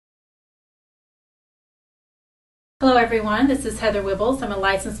Hello everyone, this is Heather Wibbles. I'm a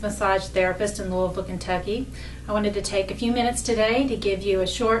licensed massage therapist in Louisville, Kentucky. I wanted to take a few minutes today to give you a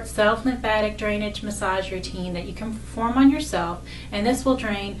short self-lymphatic drainage massage routine that you can perform on yourself, and this will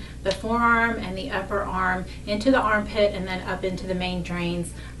drain the forearm and the upper arm into the armpit and then up into the main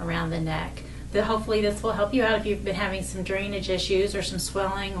drains around the neck. Hopefully this will help you out if you've been having some drainage issues or some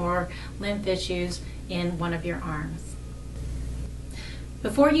swelling or lymph issues in one of your arms.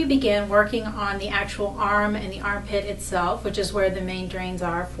 Before you begin working on the actual arm and the armpit itself, which is where the main drains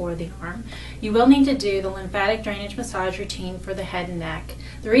are for the arm, you will need to do the lymphatic drainage massage routine for the head and neck.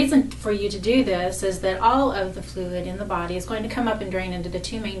 The reason for you to do this is that all of the fluid in the body is going to come up and drain into the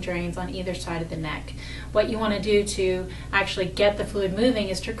two main drains on either side of the neck. What you want to do to actually get the fluid moving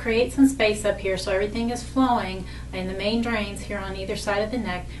is to create some space up here so everything is flowing in the main drains here on either side of the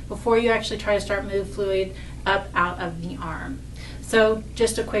neck before you actually try to start move fluid up out of the arm. So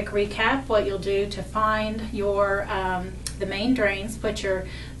just a quick recap, what you'll do to find your the main drains, put your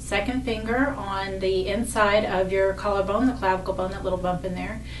second finger on the inside of your collarbone, the clavicle bone, that little bump in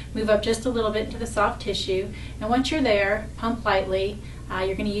there. Move up just a little bit into the soft tissue, and once you're there, pump lightly.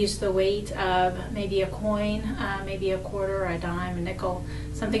 You're going to use the weight of maybe a coin, maybe a quarter, a dime, a nickel,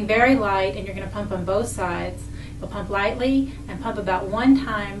 something very light, and you're going to pump on both sides. You'll pump lightly and pump about 1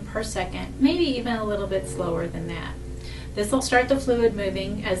 time per second, maybe even a little bit slower than that. This will start the fluid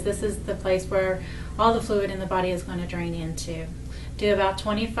moving, as this is the place where all the fluid in the body is going to drain into. Do about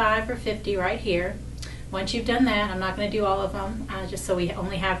 25 or 50 right here. Once you've done that, I'm not going to do all of them, just so we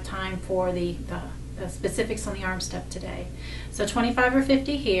only have time for the specifics on the arm stuff today. So 25 or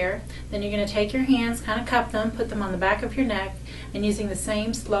 50 here, then you're going to take your hands, kind of cup them, put them on the back of your neck, and using the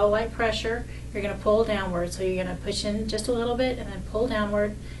same slow light pressure, you're going to pull downward. So you're going to push in just a little bit and then pull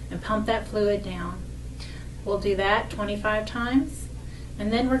downward and pump that fluid down. We'll do that 25 times,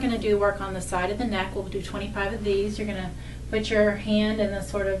 and then we're going to do work on the side of the neck. We'll do 25 of these. You're going to put your hand in the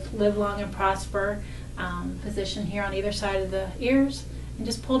sort of live long and prosper position here on either side of the ears, and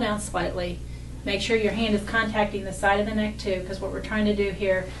just pull down slightly. Make sure your hand is contacting the side of the neck too, because what we're trying to do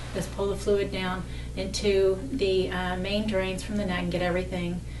here is pull the fluid down into the main drains from the neck and get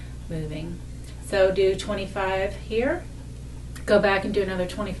everything moving. So do 25 here, go back and do another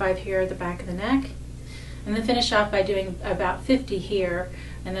 25 here at the back of the neck, and then finish off by doing about 50 here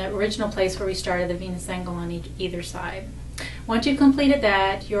in the original place where we started, the venous angle on either side. Once you've completed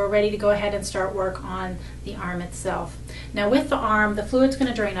that, you're ready to go ahead and start work on the arm itself. Now with the arm, the fluid's going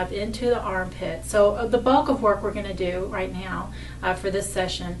to drain up into the armpit. So the bulk of work we're going to do right now for this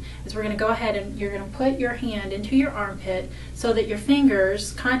session is we're going to go ahead and you're going to put your hand into your armpit so that your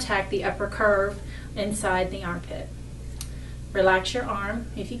fingers contact the upper curve inside the armpit. Relax your arm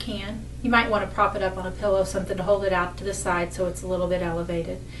if you can. You might want to prop it up on a pillow, something to hold it out to the side so it's a little bit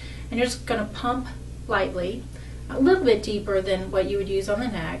elevated. And you're just going to pump lightly, a little bit deeper than what you would use on the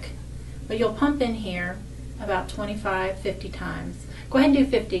neck, but you'll pump in here about 25, 50 times. Go ahead and do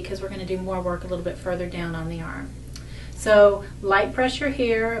 50 because we're going to do more work a little bit further down on the arm. So light pressure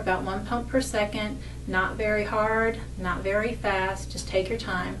here, about 1 pump per second, not very hard, not very fast, just take your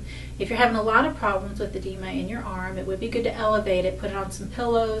time. If you're having a lot of problems with edema in your arm, it would be good to elevate it, put it on some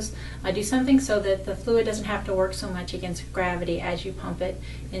pillows, do something so that the fluid doesn't have to work so much against gravity as you pump it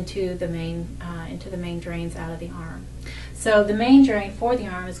into the main drains out of the arm. So the main drain for the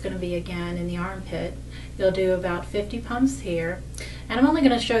arm is going to be again in the armpit. You'll do about 50 pumps here. And I'm only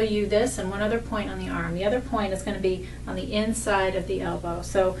going to show you this and one other point on the arm. The other point is going to be on the inside of the elbow.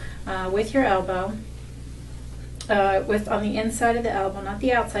 So with your elbow, on the inside of the elbow, not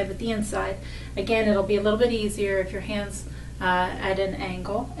the outside, but the inside. Again, it'll be a little bit easier if your hand's at an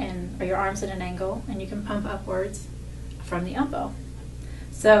angle or your arm's at an angle, and you can pump upwards from the elbow.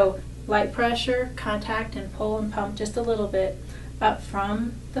 So light pressure, contact, and pull and pump just a little bit up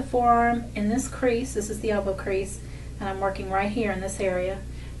from the forearm in this crease. This is the elbow crease, and I'm working right here in this area.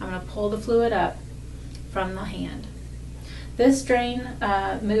 I'm going to pull the fluid up from the hand. This drain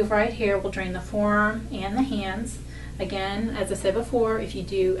move right here will drain the forearm and the hands. Again, as I said before, if you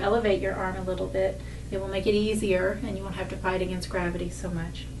do elevate your arm a little bit, it will make it easier and you won't have to fight against gravity so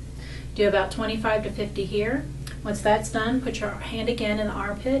much. Do about 25 to 50 here. Once that's done, put your hand again in the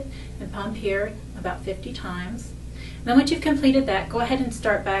armpit and pump here about 50 times. And then once you've completed that, go ahead and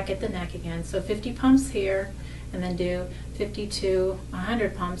start back at the neck again. So 50 pumps here, and then do 50 to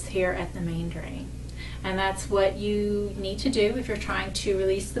 100 pumps here at the main drain. And that's what you need to do if you're trying to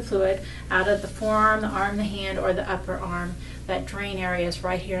release the fluid out of the forearm, the arm, the hand, or the upper arm. That drain area is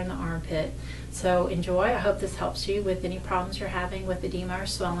right here in the armpit. So enjoy. I hope this helps you with any problems you're having with edema or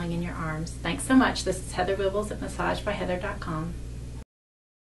swelling in your arms. Thanks so much. This is Heather Wibbles at massagebyheather.com.